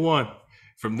single one.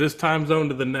 From this time zone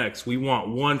to the next, we want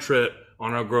 1 trip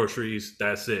on our groceries.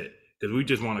 That's it. Because we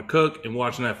just want to cook and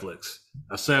watch Netflix.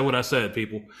 I said what I said,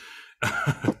 people.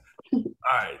 All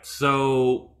right,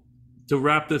 so to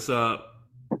wrap this up,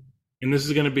 and this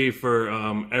is going to be for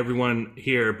everyone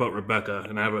here but Rebecca,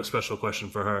 and I have a special question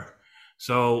for her.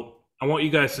 So I want you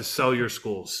guys to sell your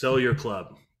school, sell your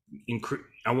club.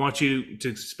 I want you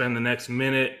to spend the next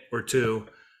minute or 2.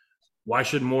 Why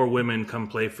should more women come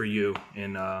play for you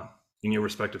in your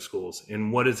respective schools?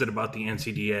 And what is it about the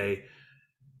NCDA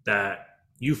that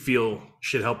you feel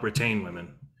should help retain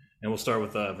women? And we'll start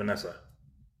with Vanessa.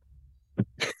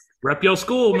 Rep your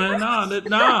school, man.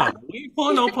 Nah. We ain't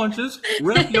pulling no punches.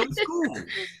 Rep your school.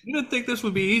 You didn't think this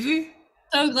would be easy?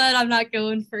 So glad I'm not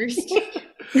going first.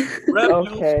 Rep your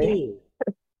school.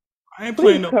 I ain't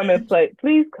playing no games.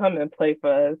 Please come and play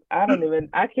for us. I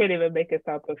can't even make it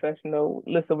sound professional.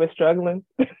 Listen, we're struggling.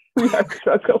 We are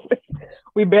struggling.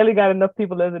 We barely got enough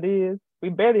people as it is. We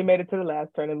barely made it to the last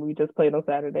tournament we just played on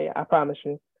Saturday. I promise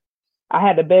you. I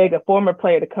had to beg a former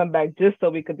player to come back just so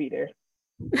we could be there.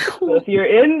 So if you're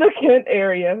in the Kent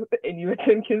area and you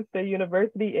attend Kent State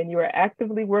University and you are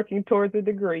actively working towards a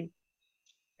degree,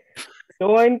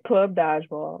 join Club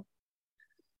Dodgeball.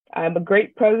 I'm a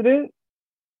great president.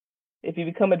 If you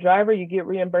become a driver, you get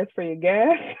reimbursed for your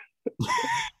gas.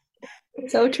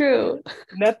 So true.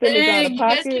 Nothing is out of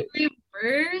pocket. You guys get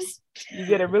reimbursed? You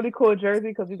get a really cool jersey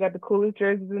because we got the coolest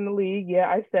jerseys in the league. Yeah,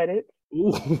 I said it.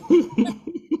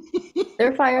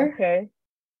 They're fire. Okay.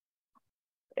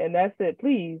 And that's it.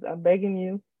 Please, I'm begging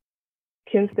you.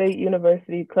 Kent State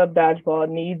University Club Dodgeball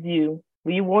needs you.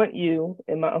 We want you,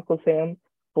 in my Uncle Sam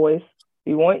voice.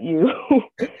 We want you.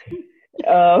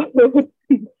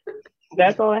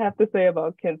 That's all I have to say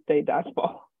about Kent State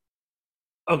Dodgeball.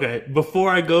 Okay, before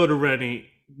I go to Rennie,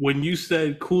 when you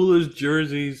said coolest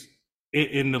jerseys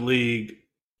in the league,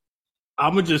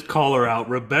 I'm gonna just call her out.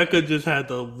 Rebecca just had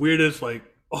the weirdest, like,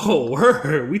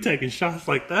 oh, we taking shots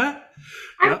like that?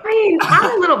 I mean,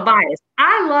 I'm a little biased.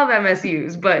 I love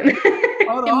MSU's, but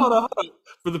Hold on.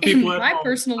 For the people In at my home,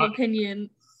 personal opinion,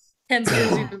 Kent's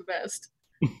jerseys are the best.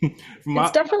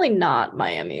 It's definitely not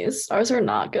Miami's. Ours are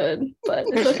not good, but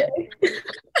it's okay.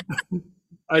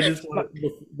 I just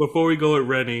before we go at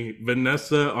Rennie,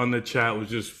 Vanessa on the chat was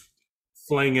just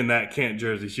flinging that Kent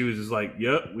jersey. She was just like,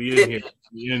 "Yep, we in here,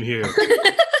 we in here."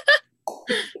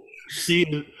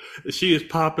 She is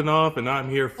popping off, and I'm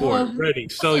here for it. Ready,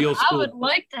 sell your I school. would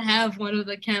like to have one of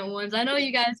the Kent ones. I know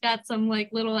you guys got some like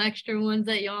little extra ones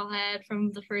that y'all had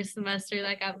from the first semester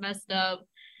that got messed up.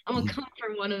 I'm gonna come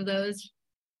for one of those.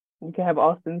 You can have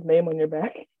Austin's name on your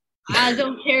back. I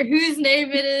don't care whose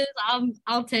name it is.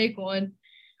 I'll take one.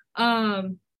 Yeah.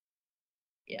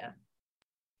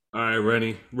 All right,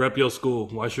 Rennie, rep your school.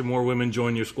 Why should more women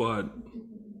join your squad?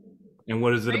 And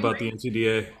what is it about the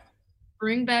NCDA?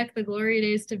 Bring back the glory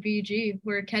days to BG.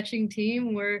 We're a catching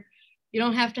team where you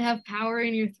don't have to have power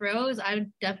in your throws. I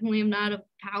definitely am not a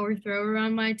power thrower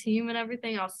on my team and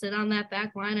everything. I'll sit on that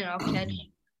back line and I'll catch.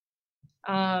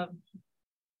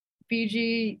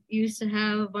 BG used to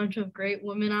have a bunch of great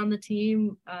women on the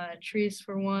team. Treese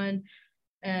for one,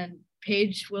 and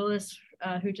Paige Willis,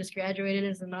 who just graduated,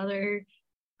 is another.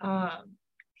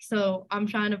 So I'm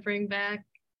trying to bring back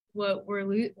what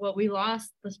we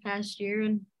lost this past year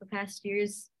and the past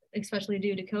years, especially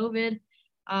due to COVID.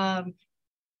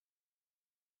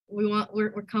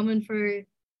 We're coming for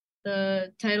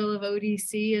the title of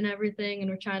ODC and everything, and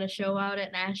we're trying to show out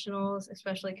at nationals,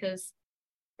 especially because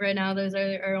right now those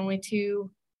are only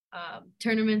 2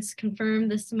 tournaments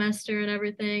confirmed this semester and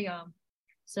everything.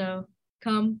 So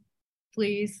come,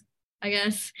 please. I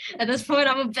guess at this point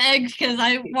I'm a beg because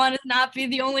I want to not be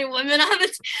the only woman on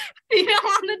the female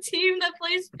on the team that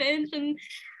plays pinch, and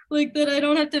like that I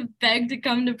don't have to beg to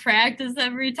come to practice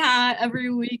every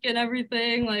week and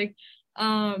everything. Like,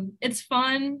 it's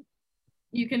fun.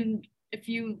 You can, if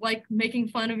you like making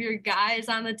fun of your guys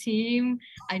on the team,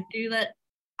 I do that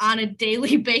on a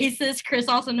daily basis. Chris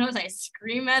also knows I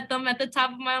scream at them at the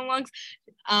top of my lungs.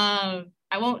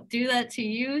 I won't do that to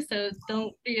you, so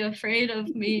don't be afraid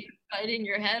of me biting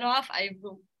your head off. I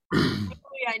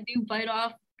do bite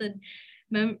off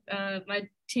my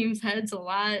team's heads a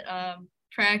lot.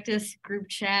 Practice, group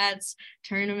chats,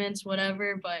 tournaments,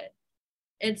 whatever. But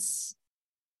it's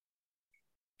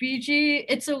BG.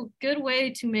 It's a good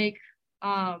way to make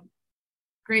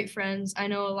great friends. I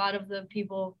know a lot of the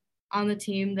people on the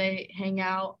team, they hang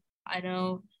out. I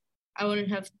know I wouldn't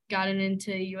have gotten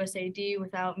into USAD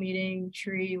without meeting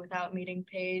Tree, without meeting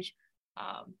Paige.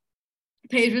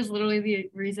 Paige was literally the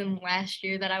reason last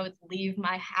year that I would leave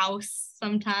my house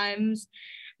sometimes.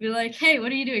 Be like, hey,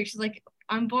 what are you doing? She's like,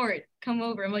 I'm bored. Come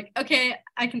over. I'm like, okay,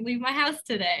 I can leave my house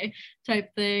today,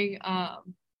 type thing.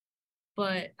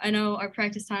 But I know our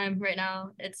practice time right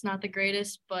now, it's not the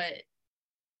greatest, but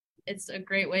it's a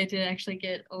great way to actually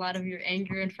get a lot of your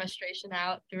anger and frustration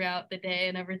out throughout the day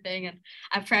and everything. And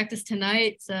I've practiced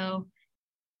tonight, so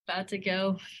about to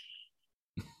go.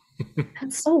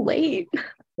 That's so late.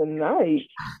 Tonight.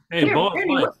 Hey, boss,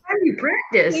 what time do you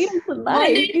practice?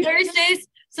 Monday, Thursdays.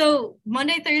 So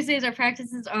Monday, Thursdays, our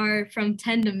practices are from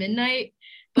 10 to midnight.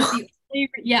 But the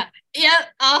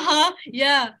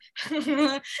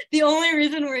the only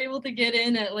reason we're able to get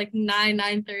in at like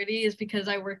 9:30 is because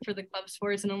I work for the club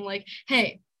sports, and I'm like,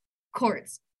 hey,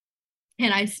 courts,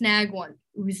 and I snag one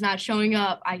who's not showing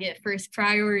up. I get first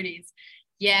priorities.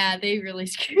 Yeah, they really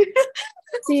screwed.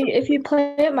 See, if you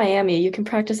play at Miami, you can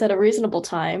practice at a reasonable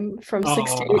time from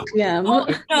 6 to 8 p.m. Oh,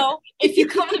 no. If you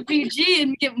come to BG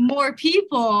and get more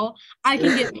people, I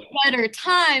can get better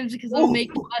times because I'm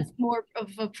making us more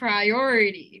of a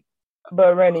priority.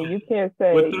 But Rennie, you can't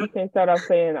start off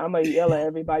saying I'm gonna yell at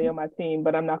everybody on my team,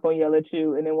 but I'm not gonna yell at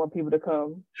you and then want people to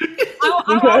come.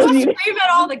 I want to scream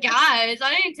at all the guys.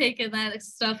 I ain't taking that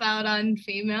stuff out on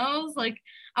females. Like,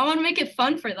 I want to make it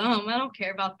fun for them. I don't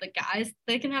care about the guys.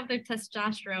 They can have their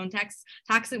testosterone,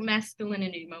 toxic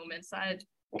masculinity moments. I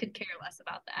could care less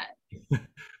about that.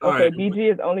 Okay, right.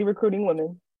 BG is only recruiting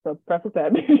women. So preface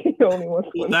that. BG only wants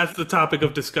women. That's the topic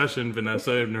of discussion,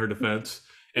 Vanessa, in her defense.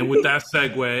 And with that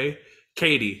segue,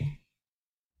 Katie,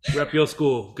 Rep your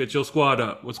school. Get your squad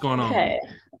up. What's going on? Okay.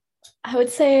 I would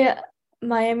say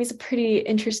Miami's a pretty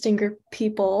interesting group of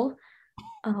people.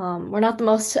 We're not the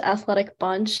most athletic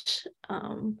bunch.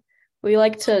 We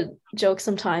like to joke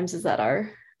sometimes is that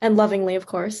and lovingly, of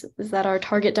course, is that our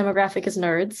target demographic is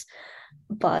nerds,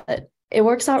 but it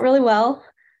works out really well.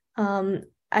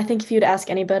 I think if you'd ask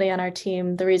anybody on our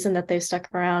team, the reason that they've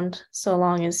stuck around so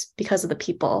long is because of the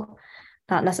people,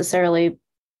 not necessarily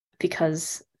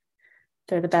because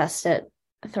they're the best at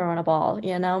throwing a ball,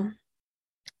 you know?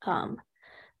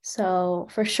 So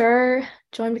for sure,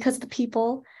 join because of the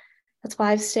people. That's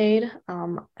why I've stayed.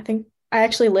 I think I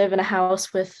actually live in a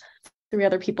house with 3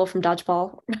 other people from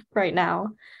dodgeball right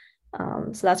now.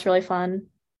 So that's really fun.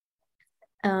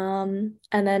 And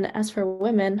then as for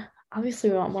women, obviously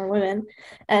we want more women.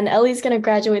 And Ellie's going to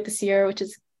graduate this year, which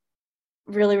is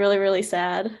really, really, really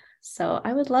sad. So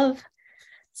I would love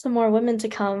some more women to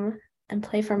come and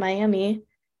play for Miami.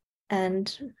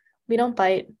 And we don't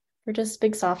bite. We're just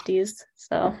big softies.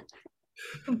 So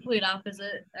Complete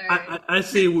opposite. All right. I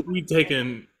see we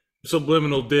taking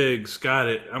subliminal digs. Got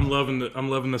it. I'm loving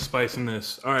the spice in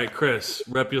this. All right, Chris,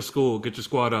 rep your school. Get your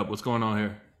squad up. What's going on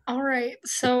here? All right.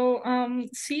 So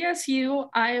CSU,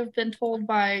 I have been told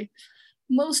by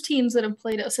most teams that have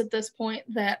played us at this point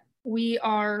that we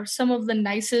are some of the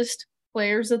nicest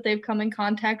players that they've come in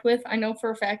contact with. I know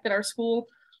for a fact that our school,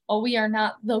 while we are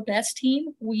not the best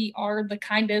team, we are the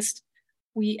kindest.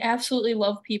 We absolutely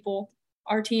love people.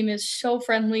 Our team is so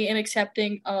friendly and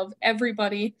accepting of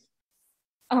everybody.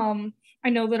 I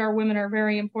know that our women are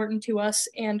very important to us,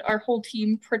 and our whole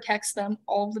team protects them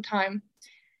all the time,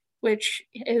 which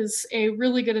is a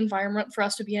really good environment for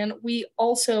us to be in. We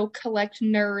also collect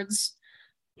nerds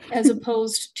as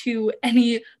opposed to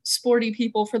any sporty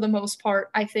people for the most part.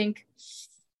 I think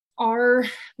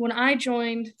when I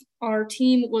joined, our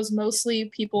team was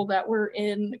mostly people that were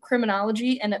in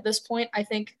criminology, and at this point, I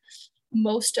think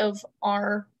most of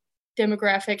our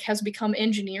demographic has become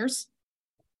engineers.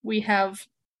 We have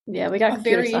we got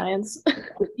computer science.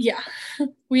 Yeah,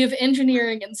 we have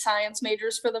engineering and science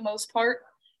majors for the most part.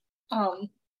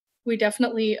 We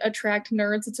definitely attract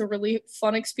nerds. It's a really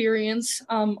fun experience.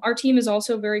 Our team is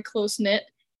also very close-knit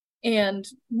and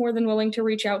more than willing to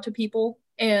reach out to people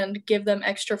and give them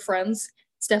extra friends.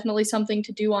 It's definitely something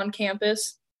to do on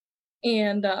campus.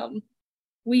 And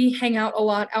we hang out a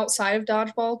lot outside of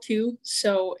dodgeball too,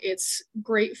 so it's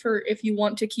great for if you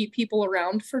want to keep people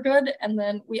around for good. And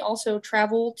then we also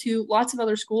travel to lots of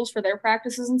other schools for their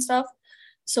practices and stuff.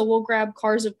 So we'll grab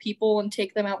cars of people and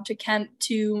take them out to Kent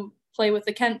to play with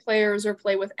the Kent players or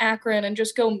play with Akron and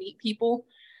just go meet people.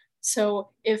 So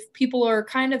if people are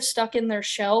kind of stuck in their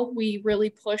shell, we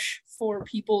really push for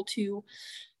people to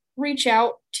reach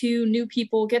out to new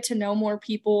people, get to know more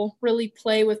people, really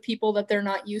play with people that they're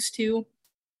not used to.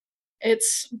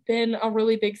 It's been a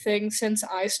really big thing since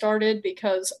I started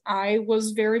because I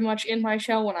was very much in my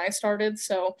shell when I started.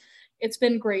 So it's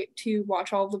been great to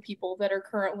watch all the people that are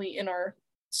currently in our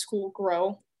school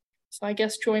grow. So I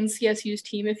guess join CSU's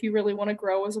team if you really want to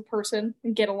grow as a person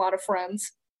and get a lot of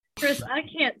friends. Chris, I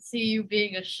can't see you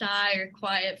being a shy or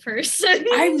quiet person.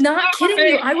 I'm not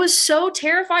kidding you. I was so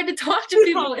terrified to talk to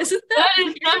people. Isn't that? That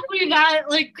is definitely not,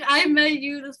 like, I met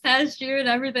you this past year and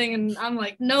everything, and I'm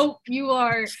like, nope, you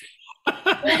are.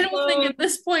 I don't think at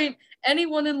this point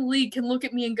anyone in the league can look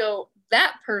at me and go,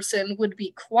 that person would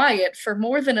be quiet for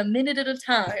more than a minute at a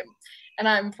time. And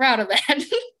I'm proud of that.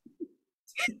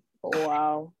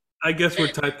 Wow. I guess we're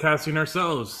typecasting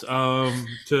ourselves.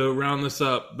 To round this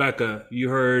up, Becca, you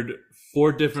heard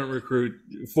four different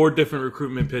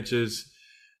recruitment pitches.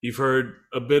 You've heard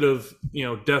a bit of,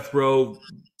 death row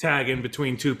tagging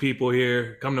between two people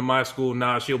here. Come to my school,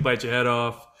 nah, she'll bite your head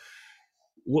off.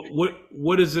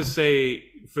 What does this say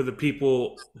for the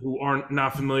people who aren't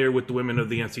not familiar with the women of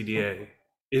the NCDA?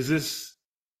 Is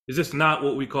this not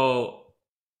what we call?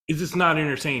 Is this not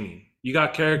entertaining? You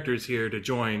got characters here to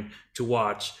join, to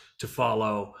watch, to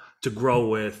follow, to grow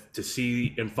with, to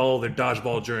see and follow their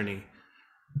dodgeball journey.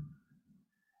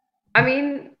 I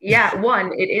mean, yeah,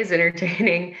 one, it is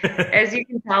entertaining. As you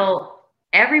can tell,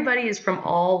 everybody is from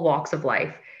all walks of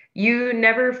life. You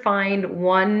never find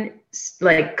one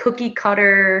like cookie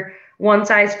cutter, one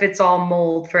size fits all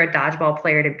mold for a dodgeball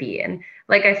player to be in.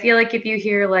 Like, I feel like if you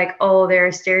hear like, oh, they're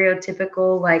a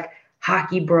stereotypical like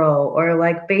hockey bro or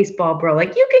like baseball bro,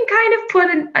 like you can kind of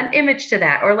put an image to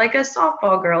that, or like a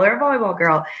softball girl or a volleyball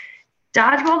girl.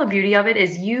 Dodgeball, the beauty of it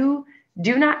is you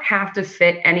do not have to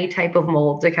fit any type of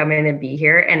mold to come in and be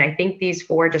here. And I think these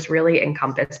four just really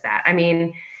encompass that. I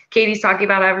mean, Katie's talking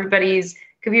about how everybody's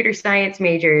computer science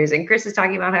majors and Chris is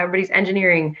talking about how everybody's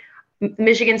engineering.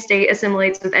 Michigan State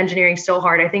assimilates with engineering so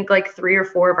hard. I think like 3 or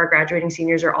 4 of our graduating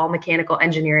seniors are all mechanical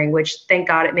engineering, which thank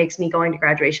God it makes me going to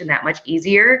graduation that much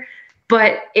easier.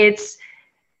 But it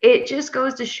just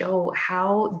goes to show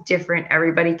how different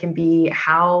everybody can be,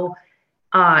 how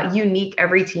unique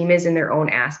every team is in their own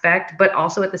aspect, but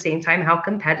also at the same time how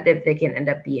competitive they can end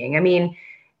up being. I mean,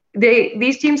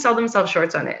 these teams sell themselves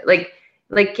shorts on it.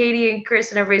 Like Katie and Chris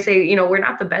and everybody say, you know, we're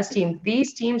not the best team.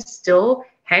 These teams still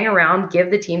hang around,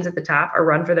 give the teams at the top a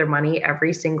run for their money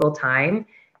every single time.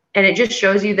 And it just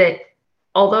shows you that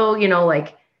although, you know,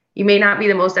 like you may not be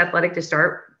the most athletic to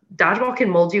start, dodgeball can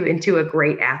mold you into a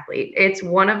great athlete. It's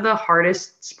one of the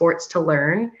hardest sports to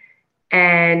learn.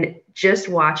 And just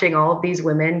watching all of these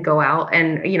women go out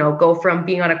and, you know, go from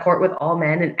being on a court with all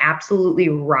men and absolutely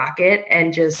rock it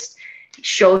and just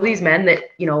show these men that,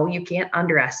 you know, you can't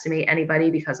underestimate anybody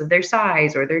because of their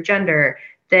size or their gender,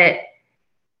 that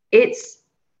it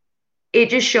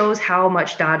just shows how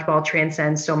much dodgeball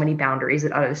transcends so many boundaries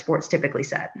that other sports typically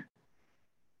set.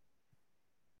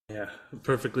 Yeah,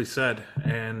 perfectly said.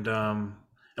 And I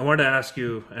wanted to ask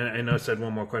you, and I know I said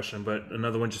one more question, but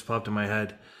another one just popped in my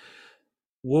head.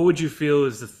 What would you feel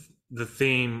is the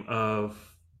theme of,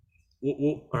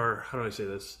 or how do I say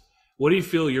this? What do you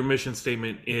feel your mission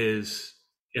statement is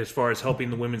as far as helping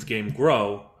the women's game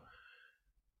grow?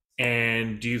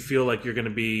 And do you feel like you're going to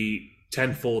be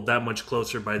tenfold that much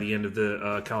closer by the end of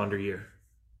the calendar year?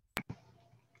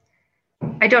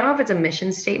 I don't know if it's a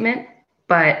mission statement,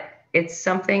 but it's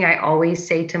something I always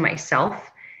say to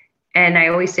myself. And I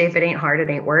always say, if it ain't hard,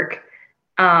 it ain't work.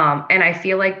 And I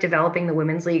feel like developing the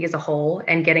women's league as a whole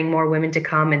and getting more women to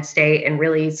come and stay and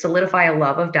really solidify a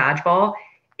love of dodgeball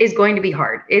is going to be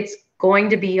hard. It's going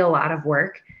to be a lot of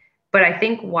work. But I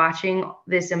think watching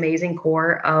this amazing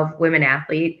core of women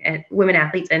athletes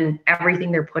and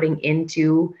everything they're putting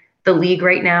into the league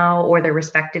right now or their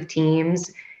respective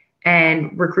teams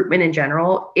and recruitment in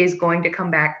general is going to come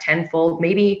back tenfold.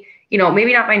 Maybe, you know,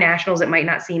 maybe not by nationals, it might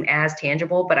not seem as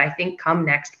tangible, but I think come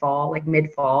next fall, like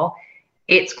mid-fall,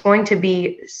 it's going to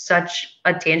be such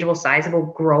a tangible, sizable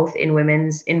growth in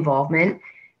women's involvement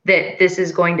that this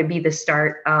is going to be the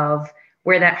start of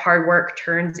where that hard work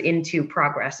turns into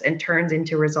progress and turns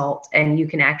into results. And you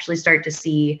can actually start to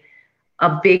see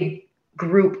a big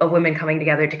group of women coming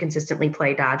together to consistently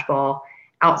play dodgeball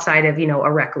outside of, you know,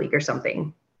 a rec league or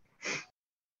something.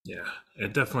 Yeah,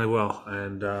 it definitely will.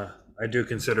 And I do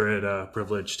consider it a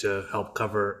privilege to help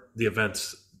cover the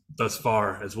events thus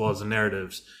far, as well as the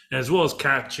narratives, and as well as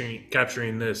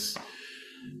capturing this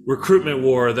recruitment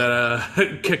war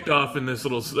that kicked off in this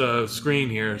little screen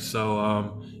here. So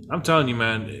I'm telling you,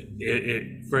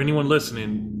 man, for anyone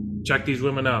listening, check these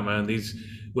women out, man. These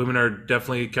women are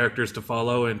definitely characters to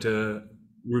follow and to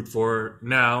root for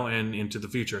now and into the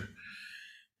future.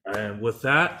 And with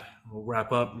that, we'll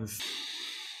wrap up.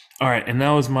 All right, and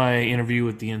that was my interview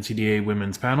with the NCDA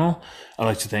women's panel. I'd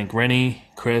like to thank Rennie,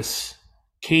 Chris,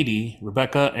 Katie,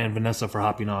 Rebecca, and Vanessa for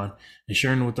hopping on and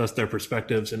sharing with us their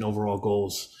perspectives and overall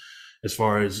goals as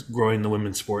far as growing the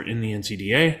women's sport in the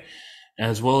NCDA,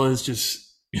 as well as just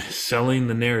selling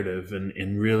the narrative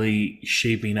and really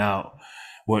shaping out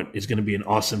what is going to be an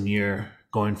awesome year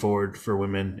going forward for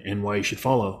women and why you should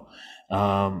follow.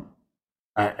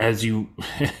 As you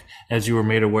were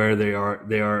made aware, they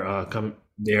are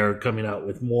coming out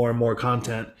with more and more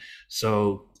content.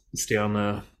 So stay on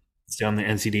the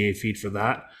NCDA feed for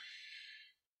that.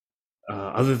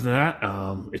 Other than that,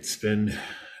 it's been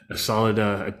a solid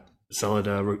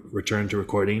return to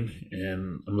recording,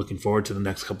 and I'm looking forward to the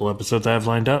next couple episodes I have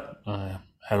lined up.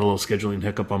 Had a little scheduling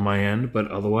hiccup on my end, but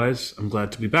otherwise, I'm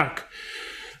glad to be back.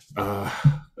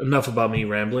 Enough about me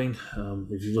rambling.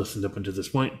 If you've listened up until this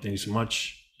point, thank you so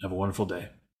much. Have a wonderful day.